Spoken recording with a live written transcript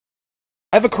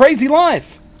I have a crazy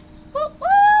life.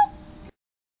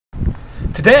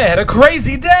 Today I had a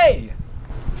crazy day.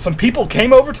 Some people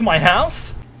came over to my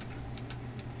house.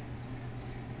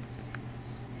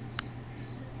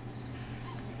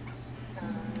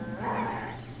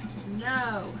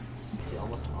 No. See,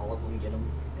 almost all of them get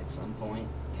them at some point,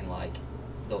 and like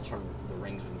they'll turn the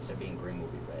rings instead of being green will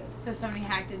be red. So somebody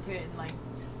hacked into it and like.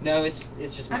 No, it's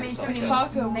just. I mean, somebody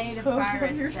made a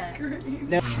virus that.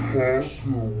 No.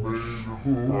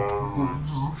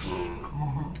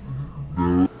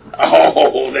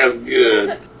 Oh, that's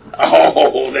good.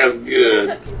 Oh, that's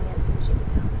good.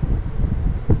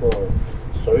 Well,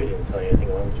 sorry, didn't tell you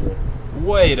anything wrong, Julie.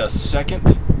 Wait a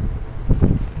second.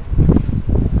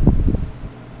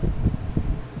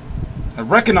 I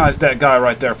recognize that guy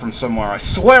right there from somewhere. I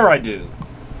swear I do.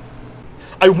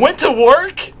 I went to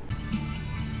work.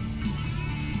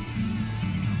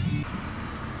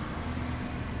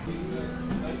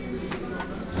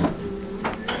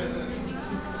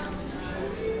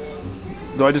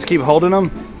 Do I just keep holding them?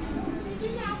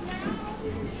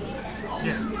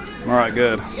 Yeah. All right,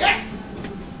 good. Yes!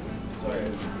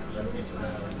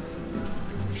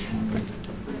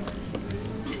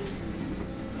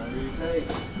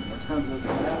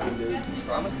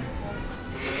 Promise?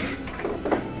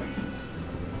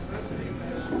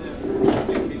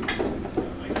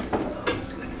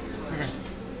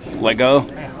 Let go?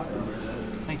 Yeah.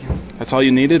 Thank you. That's all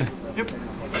you needed? Yep.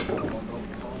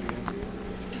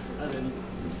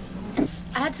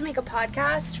 I had to make a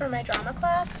podcast for my drama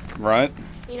class. Right.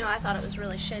 You know, I thought it was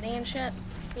really shitty and shit.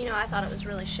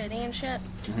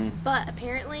 But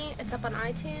apparently, it's up on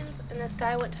iTunes, and this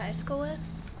guy I went to high school with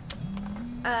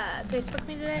Facebooked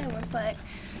me today and was like,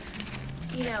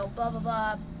 you know, blah, blah,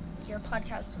 blah, your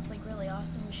podcast was, like, really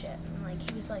awesome and shit. And, like,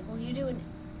 he was like,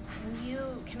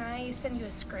 can I send you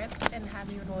a script and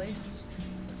have your voice? I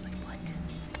was like, what?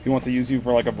 He wants to use you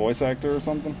for like a voice actor or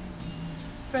something?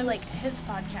 For, like, his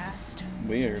podcast.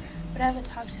 Weird. But I haven't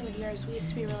talked to him in years. We used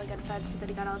to be really good friends, but then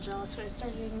he got all jealous when I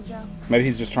started dating Joe. Maybe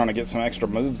he's just trying to get some extra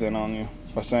moves in on you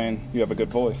by saying you have a good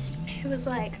voice. He was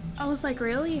like, I was like,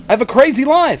 really? I have a crazy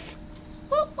life.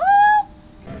 Whoop, whoop.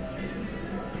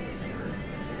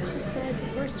 She says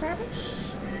we're starving.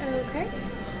 Okay.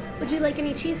 Would you like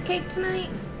any cheesecake tonight?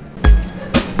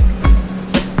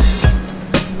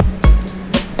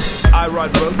 I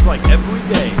ride roads like every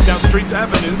day, down streets,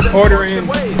 avenues, and Ordering. parks and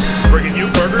ways. Bringing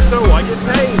you burgers so I get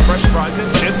paid. Fresh fries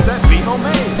and chips that be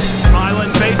homemade.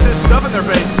 Smiling faces, stuffing their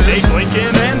faces. Abe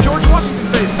Lincoln and George Washington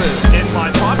faces. In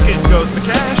my pocket goes the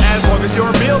cash, as long as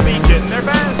your meal be getting there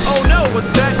fast. Oh no,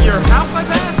 what's that, your house I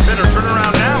passed? Better turn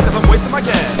around now, cause I'm wasting my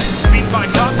gas. Speed by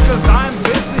cops cause I'm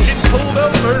busy. Getting pulled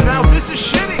over, now this is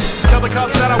shitty. Tell the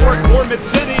cops that I work for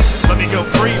Mid-City. Let me go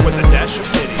free with a dash of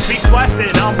pity. Beats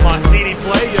blasting on my CD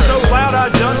player. So loud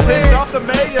I done pissed off the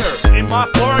mayor. In my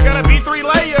floor I got a B3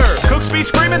 layer. Cooks be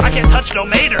screaming, I can't touch no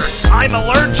maters. I'm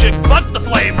allergic, fuck the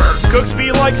flavor. Cooks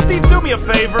be like, Steve, do me a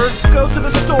favor. Go to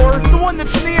the store, the one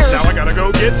that's near. Now I gotta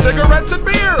go get cigarettes and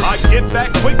beer. I get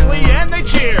back quickly and they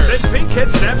cheer. Then Pinkhead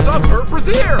snaps off her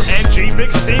brassiere. And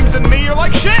G-Mix steams and me are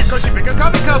like shit. Cause you pick a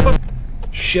coffee cup of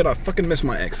Shit, I fucking missed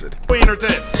my exit. her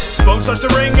tits. Phone starts to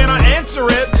ring and I answer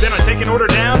it. Then I take an order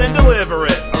down and deliver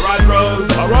it. I ride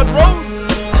roads. I ride roads.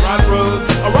 I ride roads.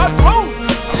 I ride roads.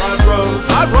 I ride roads.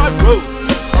 I ride roads.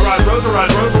 I ride roads. I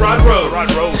ride roads. I ride roads. I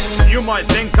ride roads. You might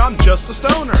think I'm just a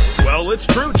stoner. Well, it's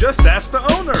true, just ask the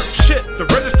owner. Shit, the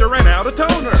register ran out of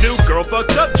toner. New girl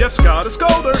fucked up, Jeff's got a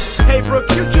scolder. Hey, Brooke,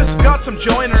 you just got some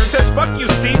joiners. Says, fuck you,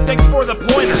 Steve, thanks for the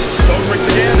pointers. Phone rings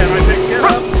again and I pick it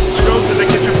up. I go to the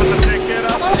kitchen for the ticket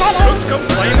up. Cooks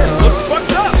complaining, looks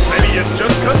fucked up. Maybe it's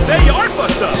just cause they are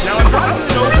fucked up. Now I'm driving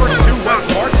over to West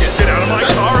Market. Get out of my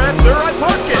car after I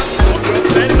park it. Walk up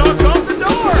and knock on the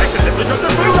door. Accidentally drop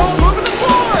the food all over the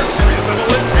floor.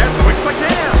 Reassemble it as quick as I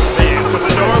can. They answer the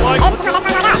door like, what's up,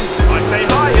 man? I say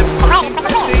hi, it's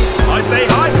 1350. I stay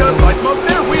high cause I smoke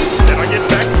their weed. Then I get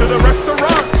back to the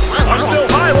restaurant. I'm still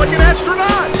high like an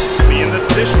astronaut. Me and the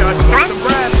dish guy smoke some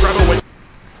grass. Grab away.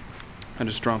 I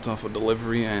just dropped off a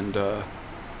delivery and I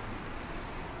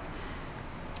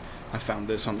found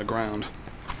this on the ground.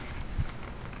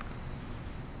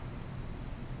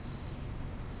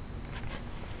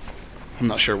 I'm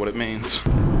not sure what it means.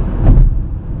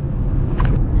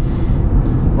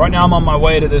 Right now I'm on my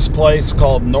way to this place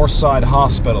called Northside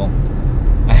Hospital.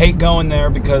 I hate going there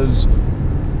because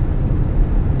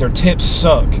their tips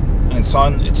suck. And it's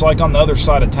like on the other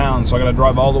side of town, so I gotta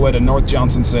drive all the way to North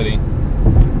Johnson City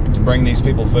to bring these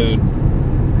people food.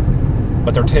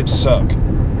 But their tips suck.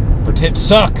 Their tips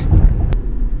suck!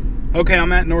 Okay,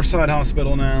 I'm at Northside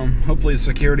Hospital now. Hopefully the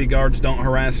security guards don't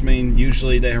harass me.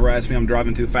 Usually they harass me. I'm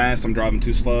driving too fast, I'm driving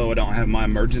too slow, I don't have my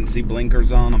emergency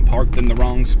blinkers on, I'm parked in the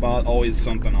wrong spot. Always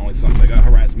something, always something. They gotta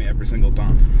harass me every single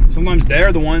time. Sometimes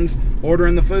they're the ones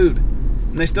ordering the food,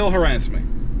 and they still harass me.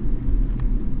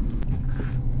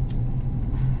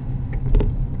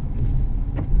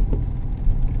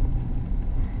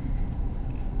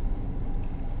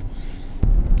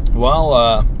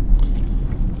 Well,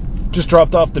 just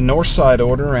dropped off the Northside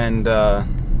order, and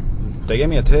they gave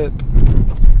me a tip.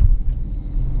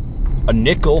 A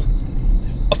nickel?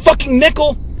 A fucking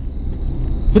nickel?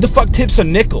 Who the fuck tips a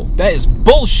nickel? That is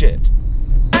bullshit.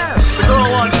 The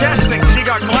girl on cash thinks she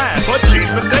got glass, but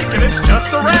she's mistaken, it's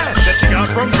just a rash that she got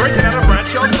from drinking out of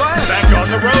Bradshaw's glass. Back on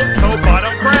the roads, hope I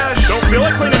don't crash. Don't feel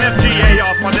like cleaning FGA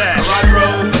off my dash. I ride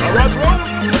roads, I ride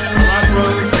roads, I ride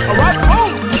roads, I ride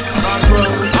roads, I ride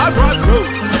roads, I ride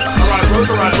roads, I ride roads,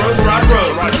 I ride roads, I ride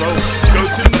roads, I ride roads. Go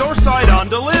to Northside on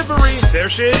delivery. Their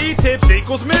shitty tips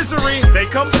equals misery. They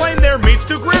complain their meat's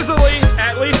too grizzly.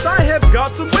 At least I have got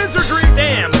some wizardry.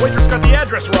 Damn, waitress got the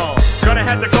address wrong. Gonna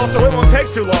have to call so it won't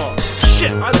take too long.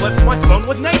 Shit, I left my phone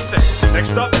with Nathan.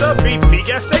 Next up, the BP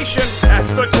gas station.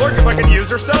 Ask the clerk if I can use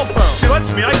her cell phone. She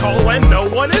lets me, I call and no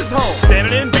one is home.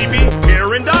 Standing in BP,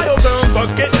 here in Dial Dome.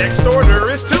 Bucket next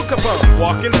order is 2 Capones.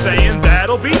 Walking saying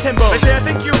that'll be 10 bones. They say I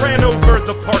think you ran over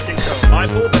the parking cone. I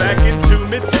pulled back into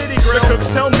Mid-City Grill. The cooks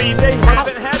tell me they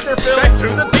haven't had their fill. Back to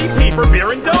the BP for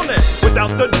beer and donuts. Without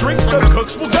the drinks, the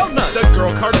cooks will go nuts. The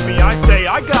girl cards me, I say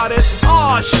I got it.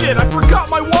 Aw shit, I forgot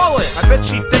my wallet. I bet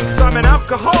she thinks I'm an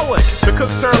alcoholic. The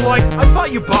cooks are like, I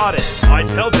thought you bought it. I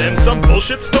tell them some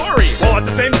bullshit story, while at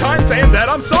the same time saying that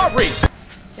I'm sorry.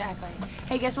 Exactly.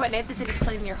 Hey, guess what? Nathan said he's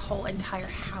cleaning your whole entire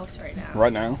house right now.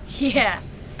 Right now? Yeah.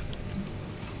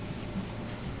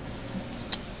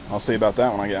 I'll see about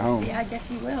that when I get home. Yeah, I guess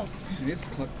you will. He needs to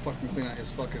fucking clean out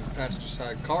his fucking passenger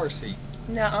side car seat.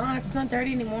 No, it's not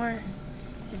dirty anymore.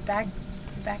 His back of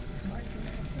his car's a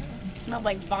mess now. It smelled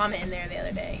like vomit in there the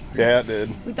other day. Yeah, it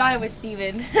did. We thought it was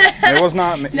Steven. It was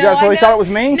not me. You No, guys really I know. thought it was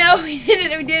me? No, we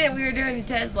didn't. We didn't. We were doing a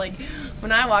test. Like,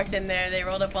 when I walked in there, they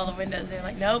rolled up all the windows. They were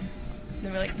like, nope. And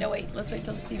they were like, no, wait. Let's wait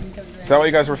till Steven comes in. Is that what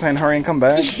you guys were saying? Hurry and come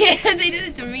back? Yeah, they did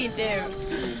it to me,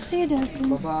 too. See you, Dustin.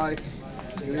 Bye-bye.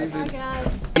 Good evening. Bye,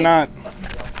 guys. Good night.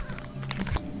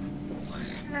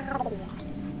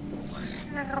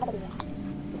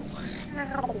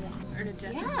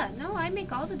 Yeah, no, I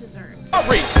make all the desserts.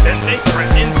 Then they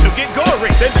threaten to get gory.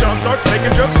 Then John starts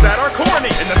making jokes that are corny.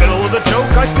 In the middle of the joke,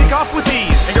 I sneak off with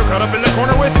ease. And you're caught up in the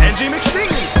corner with Angie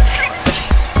McSteens.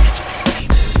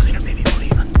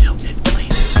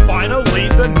 Finally,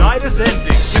 the night is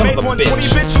ending. You made 120,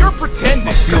 bitch, you're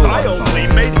pretending. Cause I only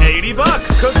made 80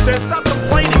 bucks. Cook says stop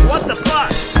complaining, what the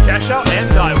fuck? Cash out and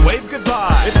I wave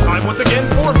goodbye. It's time once again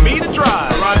for me to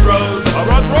drive. I ride roads, I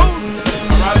ride roads,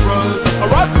 I ride roads, I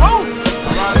ride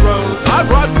roads, I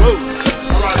ride roads,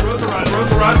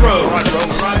 I ride roads, I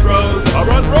ride roads, I ride roads, I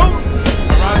ride roads, I ride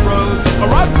roads, I ride roads, I ride roads, I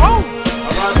ride roads,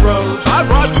 I ride roads, I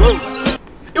ride roads.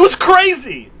 It was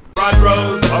crazy. I ride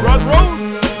roads, I ride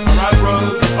roads, I ride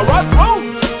roads, I ride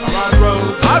roads, I ride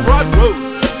roads, I ride roads,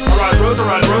 I ride roads,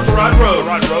 I ride roads, I ride roads, I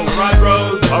ride roads, I ride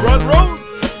roads, I ride roads,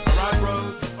 I ride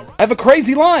roads. I have a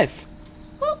crazy life.